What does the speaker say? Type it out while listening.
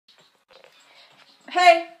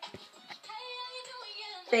Hey!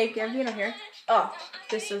 Babe Gambino here. Oh,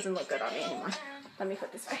 this doesn't look good on me anymore. Let me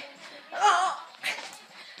put this way. Oh.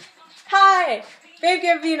 Hi! Babe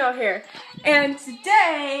Gambino here. And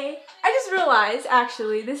today, I just realized,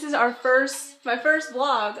 actually, this is my first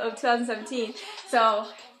vlog of 2017. So,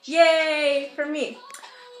 yay for me.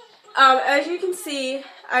 As you can see,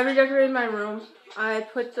 I redecorated my room. I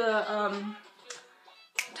put the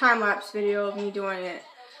time-lapse video of me doing it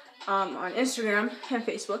on Instagram and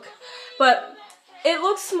Facebook. But it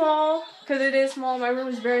looks small, because it is small. My room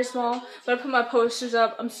is very small. But I put my posters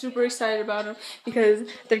up. I'm super excited about them because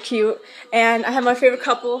they're cute. And I have my favorite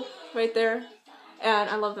couple right there. And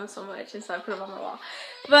I love them so much. And so I put them on my wall.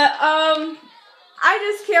 But, I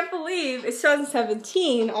just can't believe it's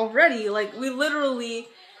 2017 already. Like, we literally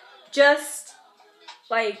just,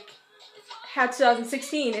 like, had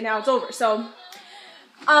 2016 and now it's over. So,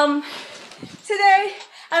 today,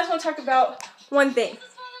 I just want to talk about one thing.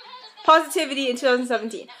 Positivity in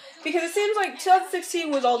 2017. Because it seems like 2016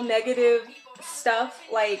 was all negative stuff.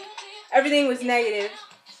 Like, everything was negative.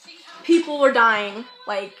 People were dying,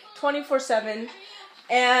 like, 24/7.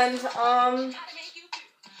 And,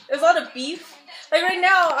 there's a lot of beef. Like, right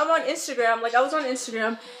now, I'm on Instagram. Like, I was on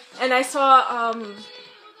Instagram, and I saw,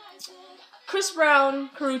 Chris Brown,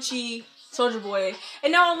 Karrueche, Soulja Boy,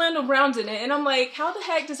 and now Orlando Brown's in it. And I'm like, how the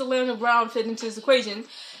heck does Orlando Brown fit into this equation?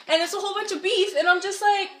 And it's a whole bunch of beef, and I'm just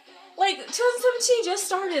like 2017 just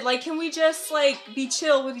started. Like, can we just, like, be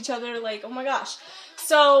chill with each other? Like, oh my gosh.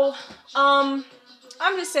 So, I'm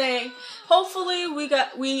just saying, hopefully we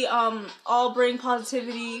all bring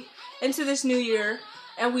positivity into this new year,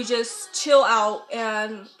 and we just chill out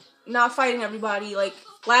and not fighting everybody like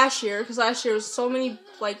last year, because last year was so many,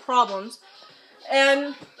 like, problems.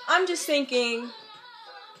 And I'm just thinking,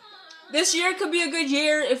 this year could be a good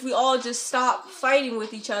year if we all just stop fighting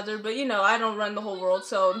with each other. But, you know, I don't run the whole world,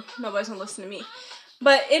 so nobody's gonna listen to me.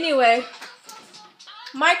 But anyway,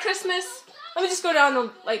 my Christmas, let me just go down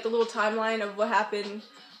the little timeline of what happened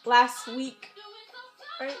last week.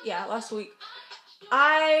 Right? Yeah, last week.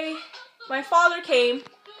 My father came.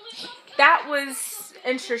 That was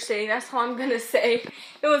interesting. That's all I'm gonna say.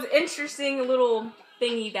 It was interesting, a little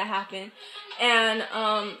thingy that happened. And,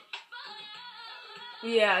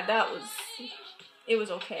 yeah, it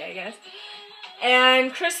was okay, I guess.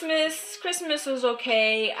 And Christmas was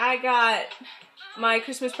okay. My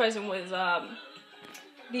Christmas present was,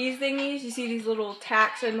 these thingies. You see these little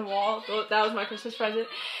tacks in the wall? That was my Christmas present.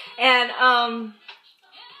 And,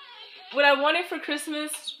 what I wanted for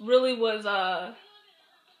Christmas really was, I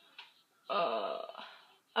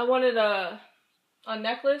wanted a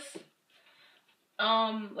necklace.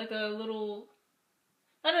 Like a little,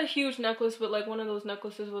 not a huge necklace, but like one of those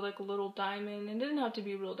necklaces with like a little diamond. And it didn't have to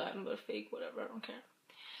be a real diamond, but a fake, whatever, I don't care.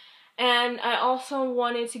 And I also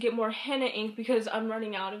wanted to get more henna ink because I'm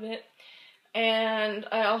running out of it. And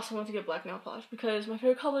I also want to get black nail polish because my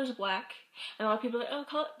favorite color is black. And a lot of people are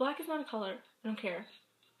like, oh, black is not a color. I don't care.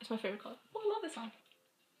 It's my favorite color. Oh, I love this song.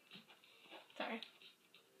 Sorry.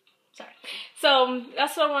 So,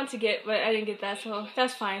 that's what I wanted to get, but I didn't get that, so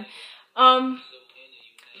that's fine.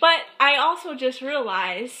 But I also just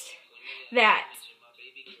realized that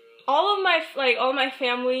all my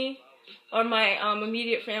family, or my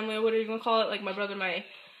immediate family, or whatever you want to call it, like my brother, my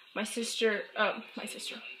sister,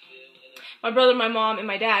 my brother, my mom, and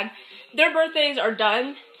my dad, their birthdays are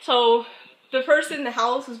done. So the person in the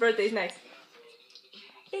house whose birthday is next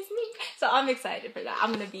is me. So I'm excited for that.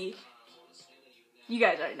 You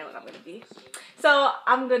guys already know what I'm gonna be. So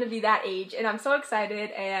I'm gonna be that age, and I'm so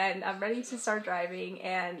excited, and I'm ready to start driving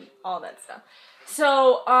and all that stuff.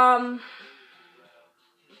 So,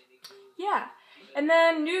 yeah. And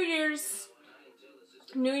then New Year's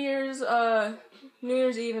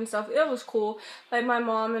Eve and stuff, it was cool. Like, my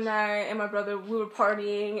mom and I and my brother, we were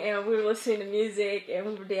partying, and we were listening to music, and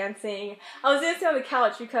we were dancing. I was dancing on the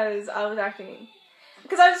couch because I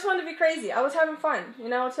just wanted to be crazy. I was having fun, you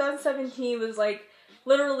know. 2017 was, like,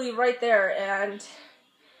 literally right there, and,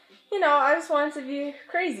 you know, I just wanted to be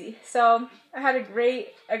crazy. So I had a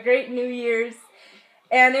great New Year's,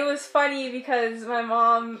 and it was funny because my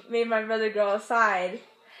mom made my brother go outside,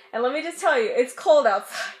 and let me just tell you, it's cold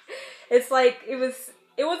outside. It's like, it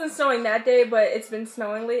wasn't snowing that day, but it's been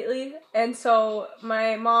snowing lately, and so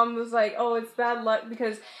my mom was like, oh, it's bad luck,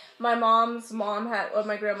 because my mom's mom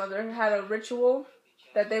my grandmother had a ritual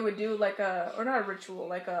that they would do, like or not a ritual,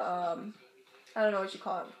 like I don't know what you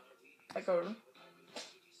call it,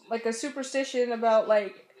 like a superstition about,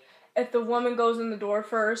 like, if the woman goes in the door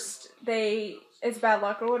first, it's bad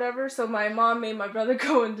luck or whatever. So my mom made my brother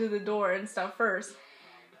go into the door and stuff first.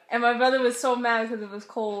 And my brother was so mad because it was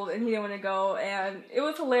cold and he didn't want to go. And it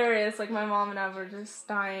was hilarious. Like, my mom and I were just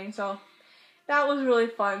dying. So, that was really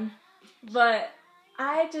fun. But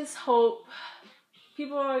I just hope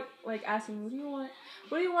people are, like, asking me, what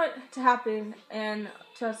do you want to happen in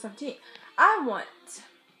 2017? I want,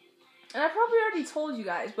 and I probably already told you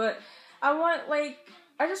guys, but I want, like,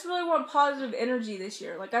 I just really want positive energy this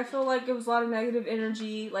year. Like, I feel like it was a lot of negative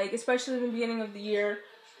energy, like, especially in the beginning of the year.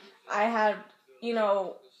 I had, you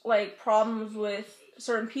know, like, problems with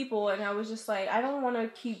certain people, and I was just like, I don't want to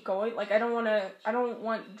keep going. Like, I don't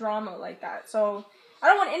want drama like that. So, I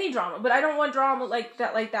don't want any drama, but I don't want drama like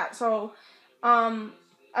that. So,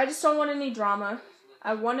 I just don't want any drama.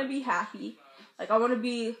 I want to be happy. Like, I want to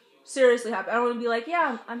be seriously happy. I don't want to be like,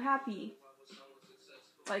 yeah, I'm happy.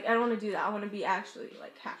 Like, I don't want to do that. I want to be actually,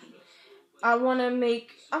 like, happy. I want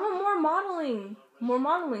more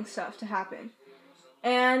modeling stuff to happen.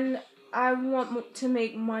 And I want to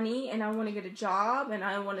make money, and I want to get a job, and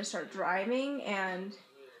I want to start driving, and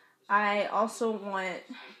I also want,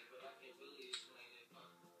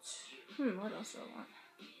 what else do I want?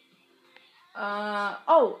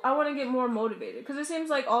 I want to get more motivated, because it seems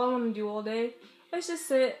like all I want to do all day is just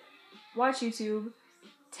sit, watch YouTube,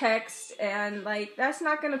 text, and, like, that's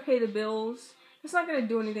not going to pay the bills. It's not going to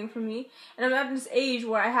do anything for me. And I'm at this age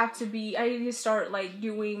where I need to start, like,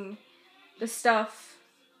 doing the stuff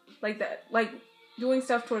like that, like, doing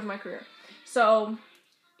stuff towards my career. So,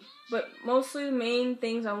 but mostly the main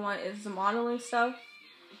things I want is the modeling stuff,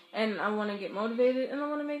 and I want to get motivated, and I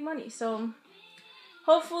want to make money. So,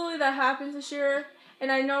 hopefully that happens this year,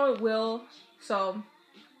 and I know it will. So,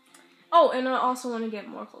 and I also want to get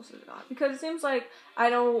more closer to God, because it seems like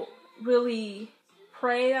I don't really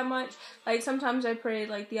pray that much. Like, sometimes I prayed,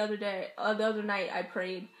 like, the other night I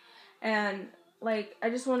prayed, and, like, I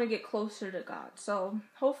just want to get closer to God. So,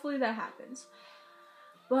 hopefully that happens.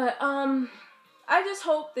 But, I just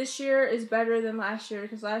hope this year is better than last year,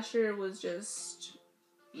 because last year was just,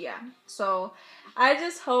 yeah. So, I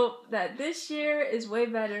just hope that this year is way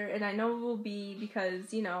better, and I know it will be,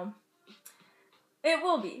 because, you know, it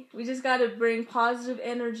will be. We just gotta bring positive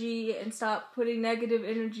energy and stop putting negative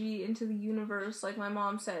energy into the universe, like my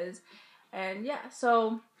mom says. And yeah,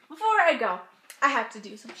 so before I go, I have to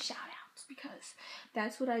do some shout outs, because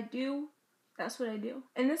that's what I do. That's what I do.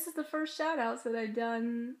 And this is the first shout outs that I've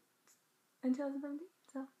done in 2017.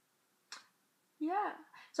 So yeah.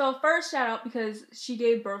 So first shout out, because she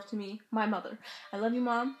gave birth to me, my mother. I love you,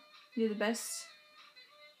 Mom. You're the best.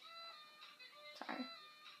 Sorry.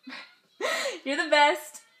 You're the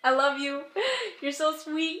best. I love you. You're so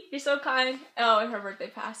sweet. You're so kind. Oh, and her birthday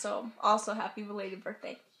passed, so also happy belated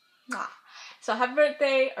birthday. Mwah. So happy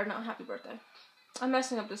birthday, or not happy birthday. I'm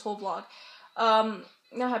messing up this whole vlog.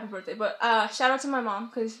 Not happy birthday, but shout out to my mom,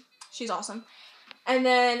 because she's awesome. And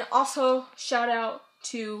then also shout out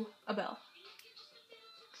to Abel.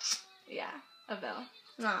 Yeah, Abel.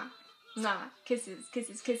 Nah.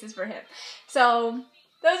 Kisses for him. So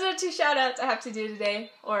those are 2 shout outs I have to do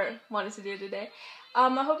today, or wanted to do today.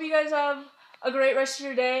 I hope you guys have a great rest of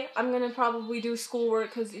your day. I'm going to probably do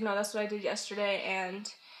schoolwork, because, you know, that's what I did yesterday,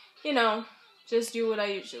 and, you know, just do what I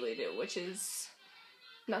usually do, which is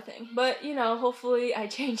nothing. But, you know, hopefully I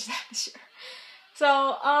change that this year.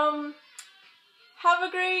 So, have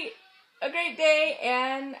a great day,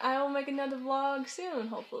 and I will make another vlog soon,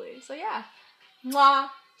 hopefully. So, yeah. Mwah.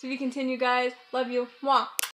 To be continued, guys. Love you. Mwah.